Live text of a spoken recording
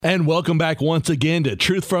And welcome back once again to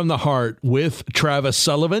Truth from the Heart with Travis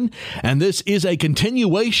Sullivan. And this is a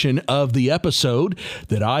continuation of the episode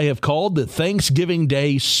that I have called the Thanksgiving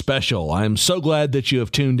Day Special. I'm so glad that you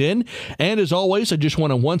have tuned in. And as always, I just want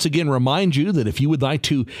to once again remind you that if you would like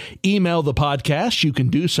to email the podcast, you can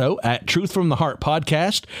do so at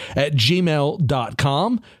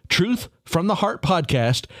truthfromtheheartpodcast@gmail.com.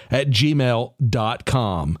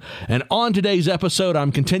 truthfromtheheartpodcast@gmail.com. And on today's episode,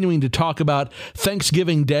 I'm continuing to talk about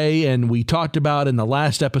Thanksgiving Day, and we talked about in the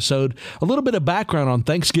last episode a little bit of background on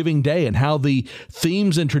Thanksgiving Day and how the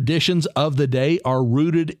themes and traditions of the day are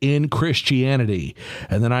rooted in Christianity.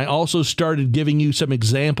 And then I also started giving you some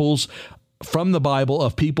examples from the Bible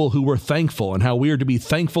of people who were thankful and how we are to be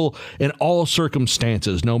thankful in all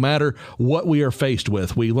circumstances, no matter what we are faced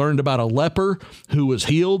with. We learned about a leper who was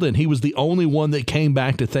healed, and he was the only one that came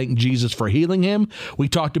back to thank Jesus for healing him. We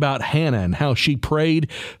talked about Hannah and how she prayed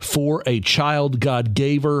for a child. God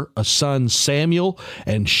gave her a son, Samuel,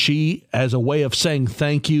 and she, as a way of saying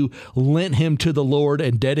thank you, lent him to the Lord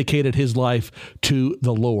and dedicated his life to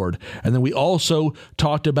the Lord. And then we also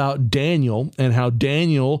talked about Daniel and how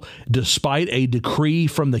Daniel, despite a decree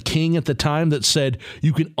from the king at the time that said,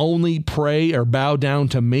 you can only pray or bow down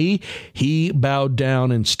to me, he bowed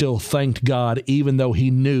down and still thanked God, even though he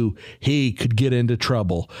knew he could get into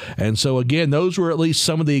trouble. And so again, those were at least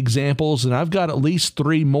some of the examples, and I've got at least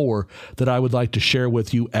 3 more that I would like to share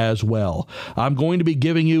with you as well. I'm going to be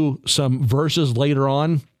giving you some verses later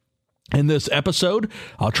on in this episode.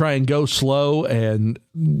 I'll try and go slow and,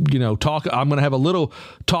 talk. I'm going to have a little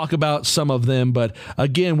talk about some of them. But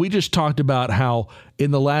again, we just talked about how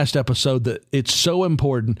in the last episode that it's so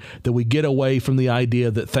important that we get away from the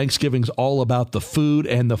idea that Thanksgiving's all about the food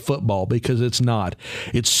and the football, because it's not.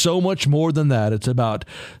 It's so much more than that. It's about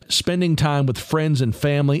spending time with friends and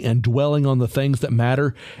family and dwelling on the things that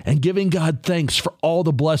matter and giving God thanks for all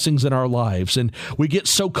the blessings in our lives. And we get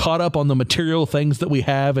so caught up on the material things that we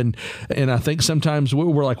have. And I think sometimes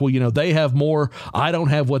we're like, well, they have more. I don't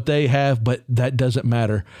have what they have, but that doesn't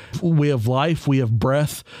matter. We have life, we have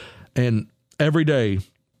breath, and every day,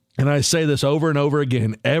 and I say this over and over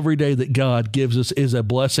again, every day that God gives us is a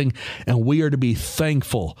blessing, and we are to be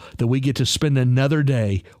thankful that we get to spend another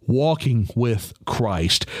day walking with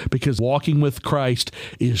Christ, because walking with Christ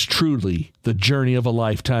is truly the journey of a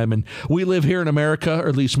lifetime. And we live here in America, or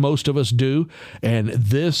at least most of us do, and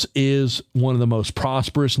this is one of the most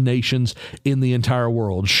prosperous nations in the entire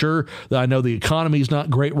world. Sure, I know the economy is not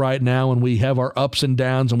great right now, and we have our ups and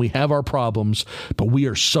downs, and we have our problems, but we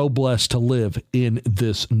are so blessed to live in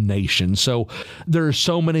this nation. So there are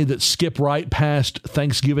so many that skip right past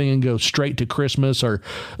Thanksgiving and go straight to Christmas, or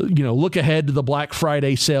look ahead to the Black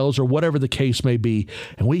Friday sales, or whatever the case may be.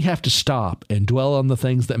 And we have to stop and dwell on the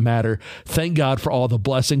things that matter. Thank God for all the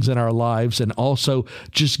blessings in our lives, and also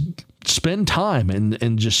just spend time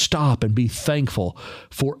and just stop and be thankful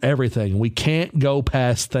for everything. We can't go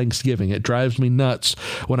past Thanksgiving. It drives me nuts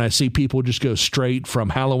when I see people just go straight from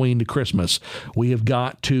Halloween to Christmas. We have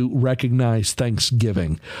got to recognize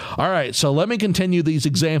Thanksgiving. All right, so let me continue these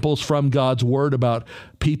examples from God's Word about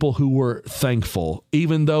people who were thankful,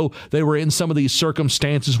 even though they were in some of these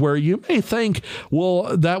circumstances where you may think,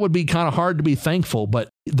 well, that would be kind of hard to be thankful, but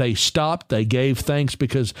they stopped, they gave thanks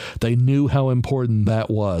because they knew how important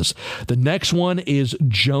that was. The next one is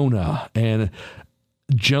Jonah, and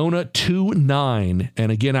Jonah 2:9.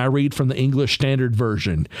 And again, I read from the English Standard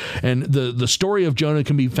Version. And the story of Jonah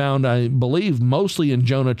can be found, I believe, mostly in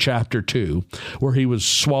Jonah chapter 2, where he was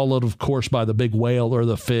swallowed, of course, by the big whale or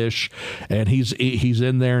the fish. And he's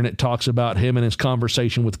in there, and it talks about him and his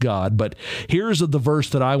conversation with God. But here's the verse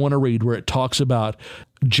that I want to read, where it talks about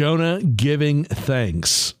Jonah giving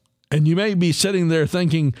thanks. And you may be sitting there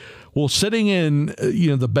thinking, well, sitting in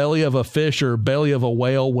the belly of a fish or belly of a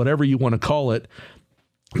whale, whatever you want to call it,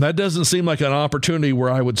 that doesn't seem like an opportunity where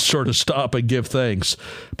I would sort of stop and give thanks.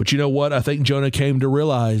 But you know what? I think Jonah came to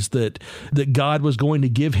realize that God was going to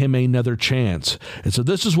give him another chance. And so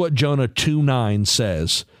this is what Jonah 2:9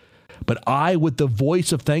 says. But I, with the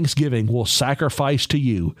voice of thanksgiving, will sacrifice to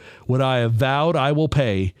you. What I have vowed, I will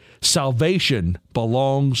pay. Salvation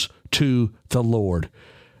belongs to the Lord.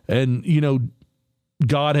 And,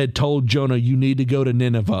 God had told Jonah, you need to go to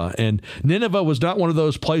Nineveh. And Nineveh was not one of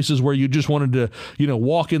those places where you just wanted to,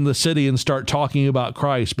 walk in the city and start talking about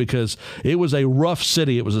Christ, because it was a rough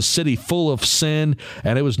city. It was a city full of sin,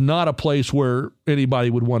 and it was not a place where anybody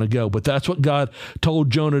would want to go. But that's what God told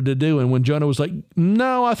Jonah to do. And when Jonah was like,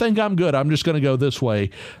 no, I think I'm good, I'm just going to go this way.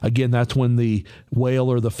 Again, that's when the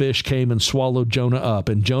whale or the fish came and swallowed Jonah up.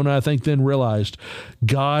 And Jonah, I think, then realized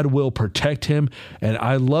God will protect him. And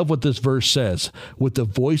I love what this verse says. With the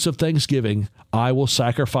voice of thanksgiving, I will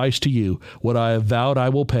sacrifice to you. What I have vowed I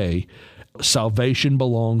will pay. Salvation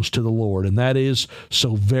belongs to the Lord. And that is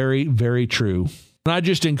so very, very true. And I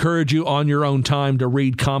just encourage you on your own time to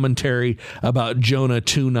read commentary about Jonah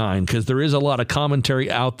 2:9, because there is a lot of commentary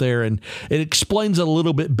out there, and it explains it a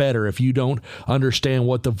little bit better if you don't understand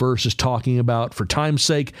what the verse is talking about. For time's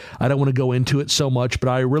sake, I don't want to go into it so much, but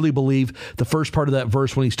I really believe the first part of that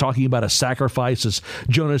verse when he's talking about a sacrifice is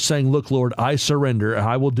Jonah saying, look, Lord, I surrender.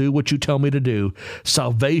 I will do what you tell me to do.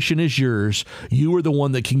 Salvation is yours. You are the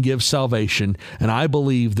one that can give salvation, and I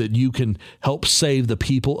believe that you can help save the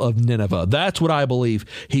people of Nineveh. That's what I believe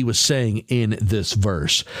he was saying in this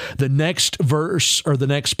verse. The next verse, or the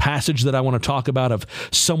next passage that I want to talk about of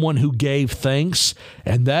someone who gave thanks,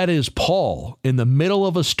 and that is Paul. In the middle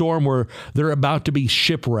of a storm where they're about to be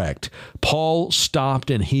shipwrecked, Paul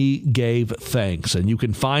stopped and he gave thanks. And you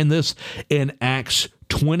can find this in Acts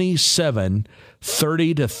 27,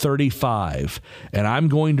 30 to 35. And I'm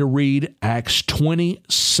going to read Acts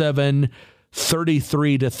 27,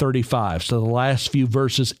 33 to 35. So the last few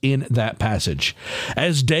verses in that passage.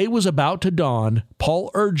 As day was about to dawn,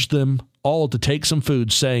 Paul urged them all to take some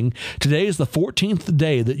food, saying, today is the 14th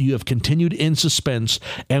day that you have continued in suspense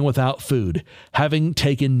and without food, having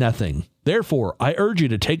taken nothing. Therefore, I urge you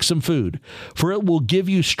to take some food, for it will give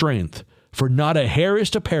you strength, for not a hair is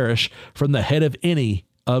to perish from the head of any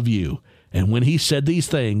of you. And when he said these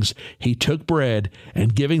things, he took bread,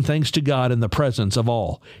 and giving thanks to God in the presence of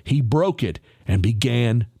all, he broke it and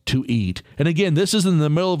began to eat. And again, this is in the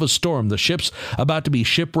middle of a storm. The ship's about to be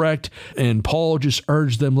shipwrecked, and Paul just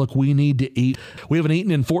urged them, look, we need to eat. We haven't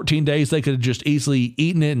eaten in 14 days. They could have just easily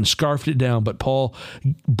eaten it and scarfed it down, but Paul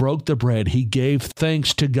broke the bread. He gave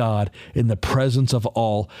thanks to God in the presence of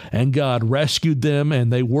all, and God rescued them,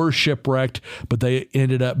 and they were shipwrecked, but they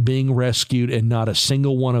ended up being rescued, and not a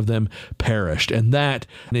single one of them perished. And that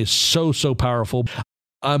is so, so powerful.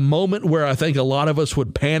 A moment where I think a lot of us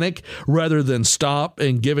would panic rather than stop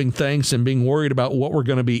and giving thanks and being worried about what we're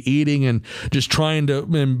going to be eating and just trying to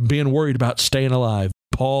and being worried about staying alive.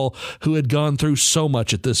 Paul, who had gone through so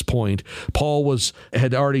much at this point, Paul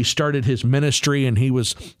had already started his ministry, and he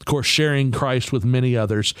was, of course, sharing Christ with many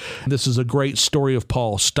others. This is a great story of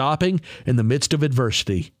Paul stopping in the midst of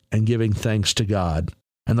adversity and giving thanks to God.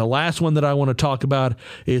 And the last one that I want to talk about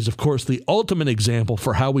is, of course, the ultimate example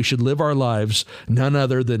for how we should live our lives, none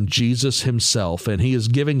other than Jesus himself. And he is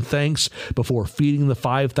giving thanks before feeding the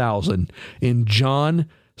 5,000 in John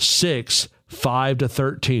 6, 5 to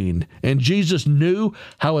 13. And Jesus knew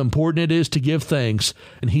how important it is to give thanks,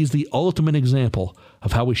 and he's the ultimate example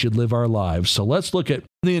of how we should live our lives. So let's look at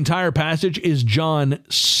the entire passage is John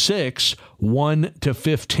 6, 1 to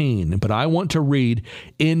 15. But I want to read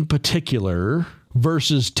in particular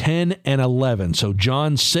verses 10 and 11. So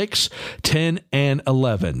John 6, 10 and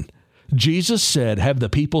 11. Jesus said, have the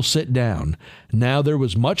people sit down. Now there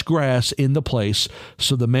was much grass in the place,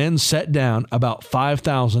 so the men sat down, about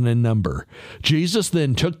 5,000 in number. Jesus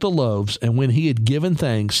then took the loaves, and when he had given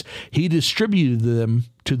thanks, he distributed them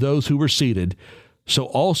to those who were seated, so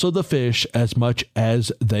also the fish as much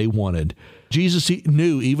as they wanted. Jesus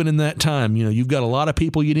knew even in that time, you've got a lot of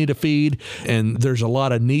people you need to feed, and there's a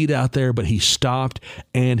lot of need out there, but he stopped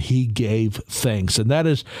and he gave thanks. And that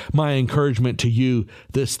is my encouragement to you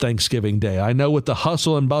this Thanksgiving Day. I know with the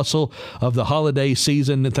hustle and bustle of the holiday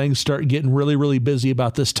season, things start getting really, really busy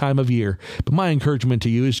about this time of year. But my encouragement to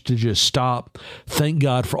you is to just stop, thank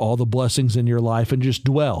God for all the blessings in your life, and just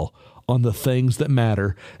dwell on the things that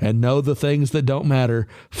matter, and know the things that don't matter.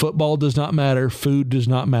 Football does not matter. Food does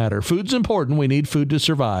not matter. Food's important. We need food to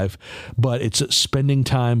survive, but it's spending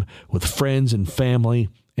time with friends and family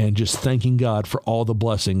and just thanking God for all the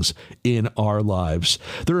blessings in our lives.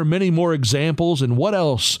 There are many more examples, and what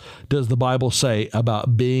else does the Bible say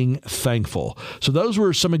about being thankful? So those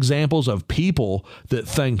were some examples of people that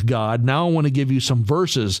thanked God. Now I want to give you some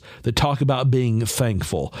verses that talk about being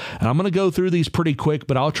thankful. And I'm going to go through these pretty quick,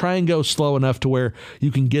 but I'll try and go slow enough to where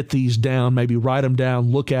you can get these down, maybe write them down,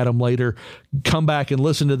 look at them later, come back and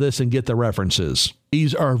listen to this and get the references.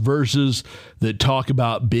 These are verses that talk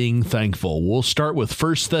about being thankful. We'll start with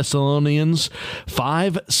 1 Thessalonians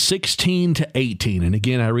 5, 16 to 18. And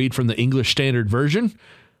again, I read from the English Standard Version.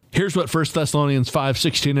 Here's what 1 Thessalonians 5,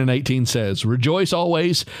 16 and 18 says. Rejoice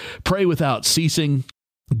always, pray without ceasing,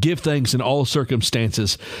 give thanks in all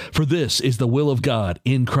circumstances, for this is the will of God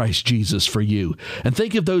in Christ Jesus for you. And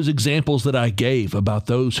think of those examples that I gave about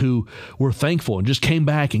those who were thankful and just came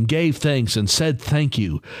back and gave thanks and said thank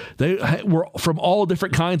you. They were from all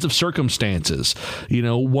different kinds of circumstances.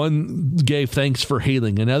 One gave thanks for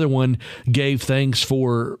healing. Another one gave thanks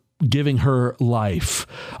for giving her life.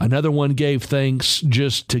 Another one gave thanks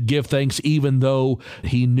just to give thanks even though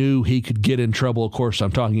he knew he could get in trouble. Of course,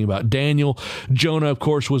 I'm talking about Daniel. Jonah, of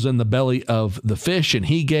course, was in the belly of the fish, and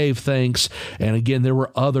he gave thanks. And again, there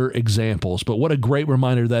were other examples. But what a great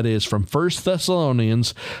reminder that is from 1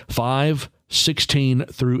 Thessalonians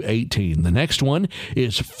 5:16 through 18. The next one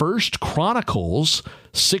is 1 Chronicles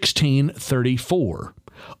 16:34.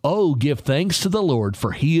 Oh, give thanks to the Lord,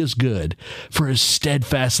 for he is good, for his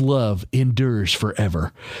steadfast love endures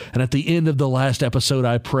forever. And at the end of the last episode,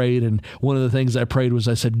 I prayed, and one of the things I prayed was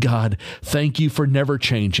I said, God, thank you for never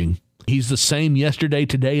changing. He's the same yesterday,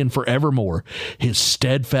 today, and forevermore. His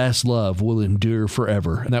steadfast love will endure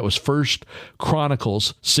forever. And that was 1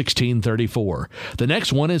 Chronicles 16:34. The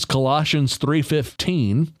next one is Colossians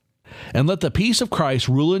 3:15. And let the peace of Christ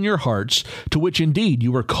rule in your hearts, to which indeed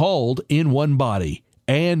you were called in one body,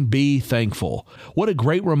 and be thankful. What a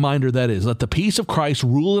great reminder that is. Let the peace of Christ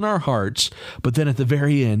rule in our hearts, but then at the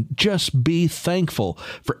very end, just be thankful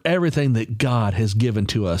for everything that God has given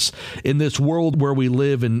to us. In this world where we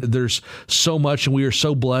live, and there's so much, and we are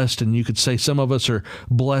so blessed, and you could say some of us are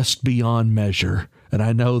blessed beyond measure. And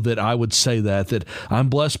I know that I would say that I'm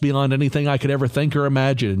blessed beyond anything I could ever think or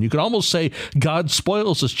imagine. And you could almost say God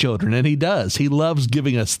spoils his children, and he does. He loves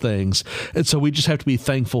giving us things. And so we just have to be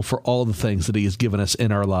thankful for all the things that he has given us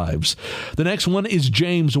in our lives. The next one is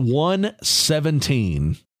James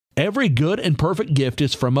 1:17. Every good and perfect gift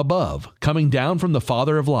is from above, coming down from the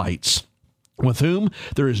Father of lights, with whom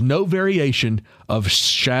there is no variation of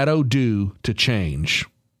shadow due to change.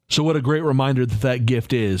 So what a great reminder that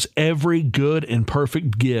gift is. Every good and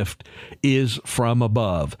perfect gift is from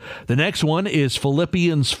above. The next one is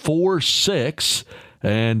Philippians 4:6,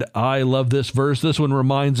 and I love this verse. This one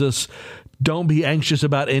reminds us, don't be anxious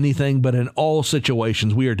about anything, but in all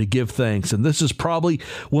situations we are to give thanks. And this is probably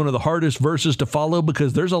one of the hardest verses to follow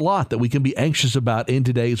because there's a lot that we can be anxious about in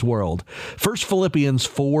today's world. First Philippians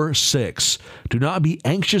 4:6, do not be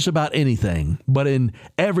anxious about anything, but in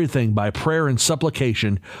everything by prayer and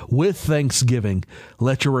supplication with thanksgiving,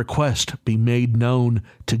 let your request be made known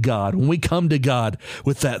to God. When we come to God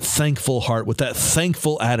with that thankful heart, with that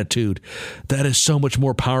thankful attitude, that is so much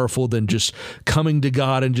more powerful than just coming to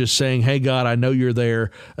God and just saying, hey, God, I know you're there.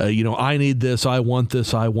 I need this. I want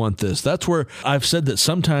this. I want this. That's where I've said that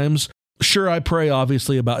sometimes, sure, I pray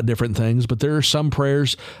obviously about different things, but there are some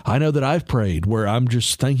prayers I know that I've prayed where I'm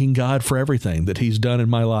just thanking God for everything that he's done in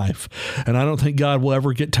my life. And I don't think God will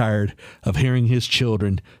ever get tired of hearing his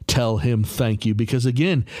children tell him thank you, because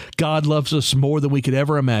again, God loves us more than we could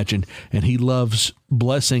ever imagine, and he loves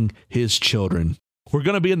blessing his children. We're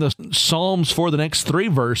going to be in the Psalms for the next 3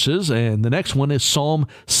 verses, and the next one is Psalm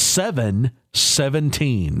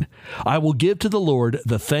 7:17. I will give to the Lord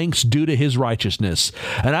the thanks due to his righteousness,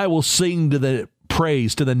 and I will sing to the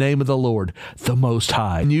praise to the name of the Lord, the Most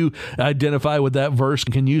High. Can you identify with that verse?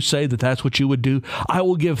 Can you say that that's what you would do? I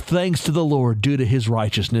will give thanks to the Lord due to his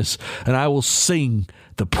righteousness, and I will sing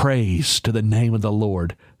the praise to the name of the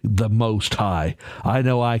Lord, the Most High. I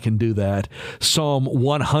know I can do that. Psalm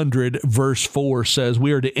 100 verse 4 says,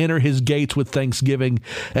 we are to enter his gates with thanksgiving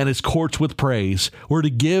and his courts with praise. We're to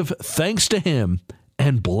give thanks to him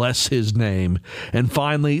and bless his name. And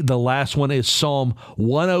finally, the last one is Psalm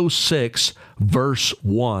 106 verse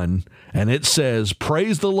 1. And it says,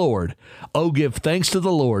 praise the Lord. Oh, give thanks to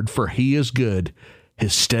the Lord, for he is good.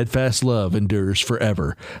 His steadfast love endures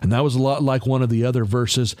forever. And that was a lot like one of the other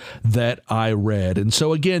verses that I read. And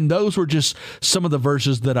so again, those were just some of the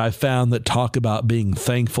verses that I found that talk about being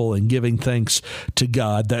thankful and giving thanks to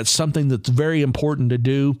God. That's something that's very important to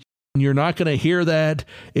do. You're not going to hear that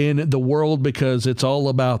in the world because it's all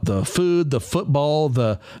about the food, the football,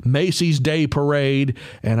 the Macy's Day Parade,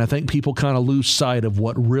 and I think people kind of lose sight of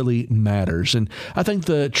what really matters. And I think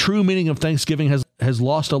the true meaning of Thanksgiving has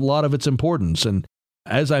lost a lot of its importance. And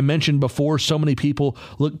as I mentioned before, so many people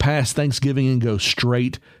look past Thanksgiving and go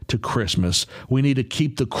straight to Christmas. We need to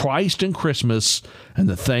keep the Christ in Christmas and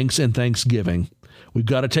the thanks in Thanksgiving. We've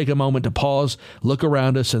got to take a moment to pause, look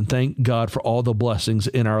around us, and thank God for all the blessings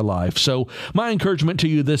in our life. So my encouragement to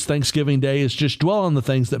you this Thanksgiving Day is just dwell on the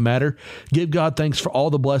things that matter. Give God thanks for all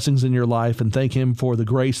the blessings in your life and thank him for the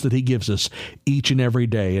grace that he gives us each and every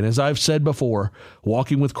day. And as I've said before,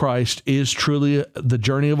 walking with Christ is truly the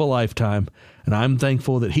journey of a lifetime. And I'm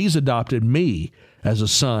thankful that he's adopted me as a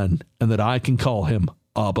son and that I can call him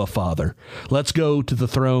Abba Father. Let's go to the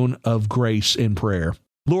throne of grace in prayer.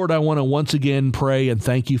 Lord, I want to once again pray and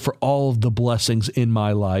thank you for all of the blessings in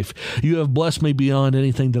my life. You have blessed me beyond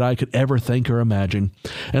anything that I could ever think or imagine.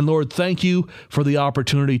 And Lord, thank you for the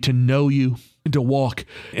opportunity to know you, to walk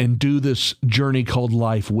and do this journey called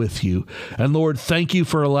life with you. And Lord, thank you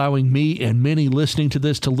for allowing me and many listening to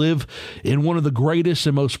this to live in one of the greatest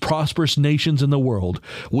and most prosperous nations in the world.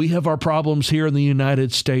 We have our problems here in the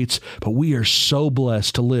United States, but we are so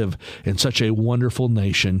blessed to live in such a wonderful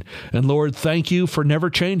nation. And Lord, thank you for never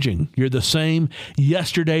changing. You're the same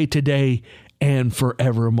yesterday, today, and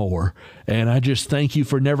forevermore. And I just thank you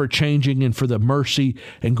for never changing and for the mercy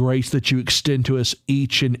and grace that you extend to us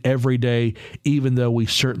each and every day, even though we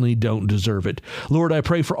certainly don't deserve it. Lord, I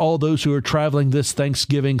pray for all those who are traveling this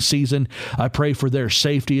Thanksgiving season. I pray for their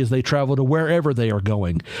safety as they travel to wherever they are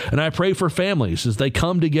going. And I pray for families as they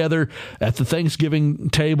come together at the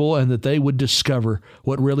Thanksgiving table and that they would discover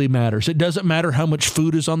what really matters. It doesn't matter how much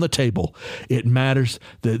food is on the table. It matters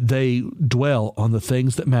that they dwell on the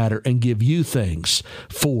things that matter and give you thanks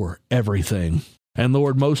for everything. And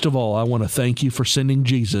Lord, most of all, I want to thank you for sending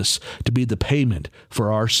Jesus to be the payment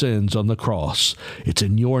for our sins on the cross. It's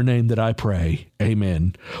in your name that I pray.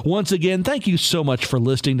 Amen. Once again, thank you so much for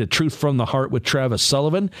listening to Truth from the Heart with Travis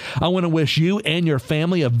Sullivan. I want to wish you and your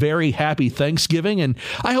family a very happy Thanksgiving, and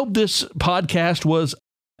I hope this podcast was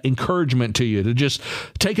encouragement to you to just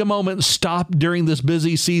take a moment and stop during this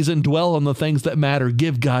busy season, dwell on the things that matter,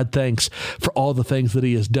 give God thanks for all the things that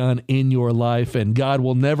he has done in your life. And God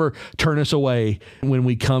will never turn us away when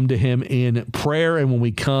we come to him in prayer, and when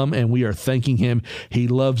we come and we are thanking him. He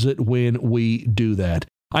loves it when we do that.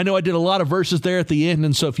 I know I did a lot of verses there at the end,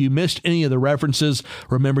 and so if you missed any of the references,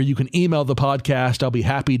 remember you can email the podcast. I'll be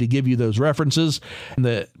happy to give you those references. And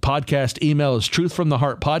the podcast email is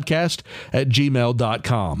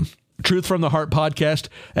truthfromtheheartpodcast@gmail.com.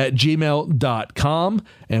 truthfromtheheartpodcast@gmail.com.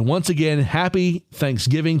 And once again, happy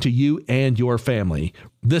Thanksgiving to you and your family.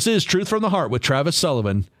 This is Truth from the Heart with Travis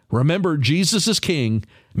Sullivan. Remember, Jesus is King,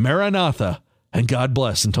 Maranatha, and God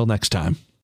bless until next time.